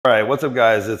All right, what's up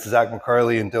guys? It's Zach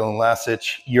McCarley and Dylan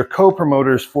Lasich, your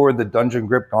co-promoters for the Dungeon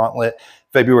Grip Gauntlet,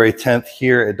 February 10th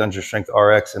here at Dungeon Strength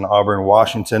RX in Auburn,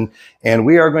 Washington. And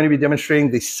we are going to be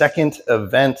demonstrating the second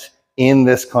event in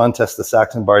this contest, the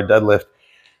Saxon bar deadlift.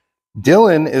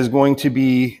 Dylan is going to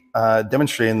be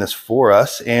demonstrating this for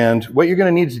us. And what you're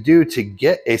going to need to do to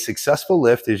get a successful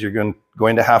lift is you're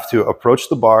going to have to approach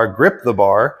the bar, grip the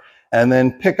bar, and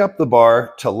then pick up the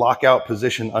bar to lockout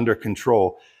position under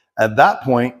control. At that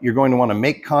point, you're going to want to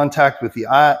make contact with the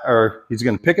eye, or he's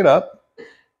going to pick it up.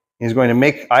 He's going to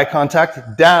make eye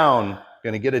contact down,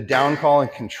 going to get a down call and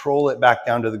control it back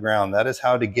down to the ground. That is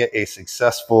how to get a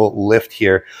successful lift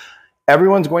here.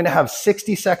 Everyone's going to have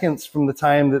 60 seconds from the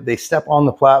time that they step on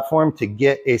the platform to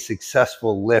get a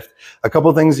successful lift. A couple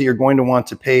of things that you're going to want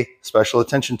to pay special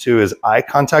attention to is eye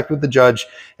contact with the judge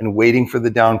and waiting for the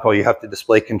down call. You have to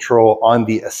display control on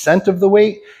the ascent of the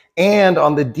weight and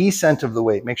on the descent of the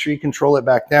weight. Make sure you control it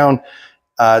back down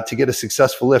to get a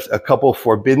successful lift. A couple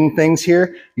forbidden things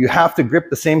here. You have to grip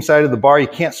the same side of the bar. You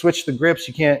can't switch the grips.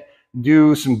 You can't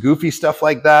do some goofy stuff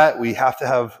like that. We have to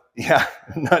have,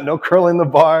 no curling the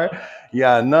bar.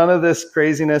 None of this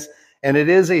craziness. And it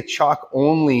is a chalk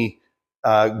only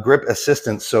grip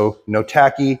assistance. So no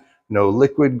tacky, no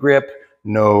liquid grip,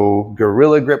 no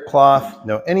gorilla grip cloth,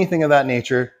 no anything of that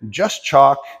nature, just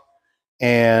chalk.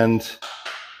 And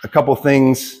a couple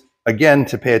things, again,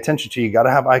 to pay attention to. You got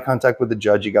to have eye contact with the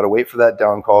judge. You got to wait for that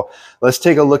down call. Let's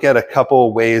take a look at a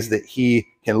couple ways that he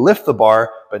can lift the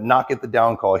bar, but not get the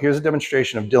down call. Here's a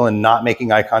demonstration of Dylan not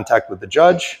making eye contact with the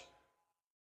judge.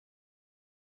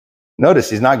 Notice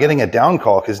he's not getting a down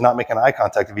call because he's not making eye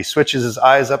contact. If he switches his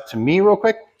eyes up to me real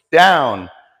quick, down,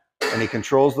 and he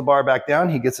controls the bar back down,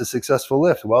 he gets a successful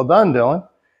lift. Well done, Dylan.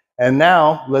 And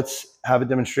now let's have a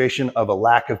demonstration of a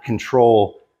lack of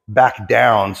control back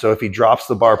down. So if he drops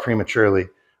the bar prematurely,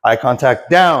 eye contact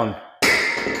down,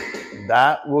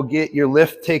 that will get your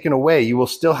lift taken away. You will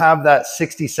still have that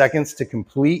 60 seconds to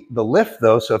complete the lift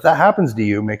though. So if that happens to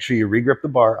you, make sure you regrip the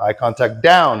bar, eye contact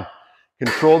down,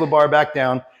 control the bar back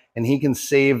down, and he can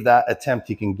save that attempt.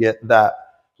 He can get that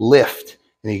lift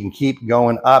and he can keep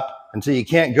going up until you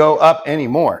can't go up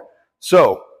anymore.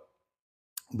 So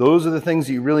those are the things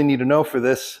that you really need to know for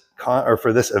this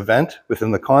event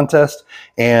within the contest.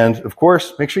 And of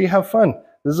course, make sure you have fun.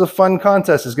 This is a fun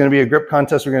contest. It's going to be a grip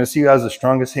contest. We're going to see who has the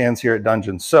strongest hands here at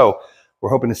Dungeon. So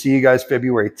we're hoping to see you guys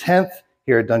February 10th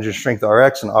here at Dungeon Strength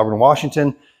RX in Auburn,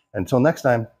 Washington. Until next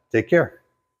time, take care.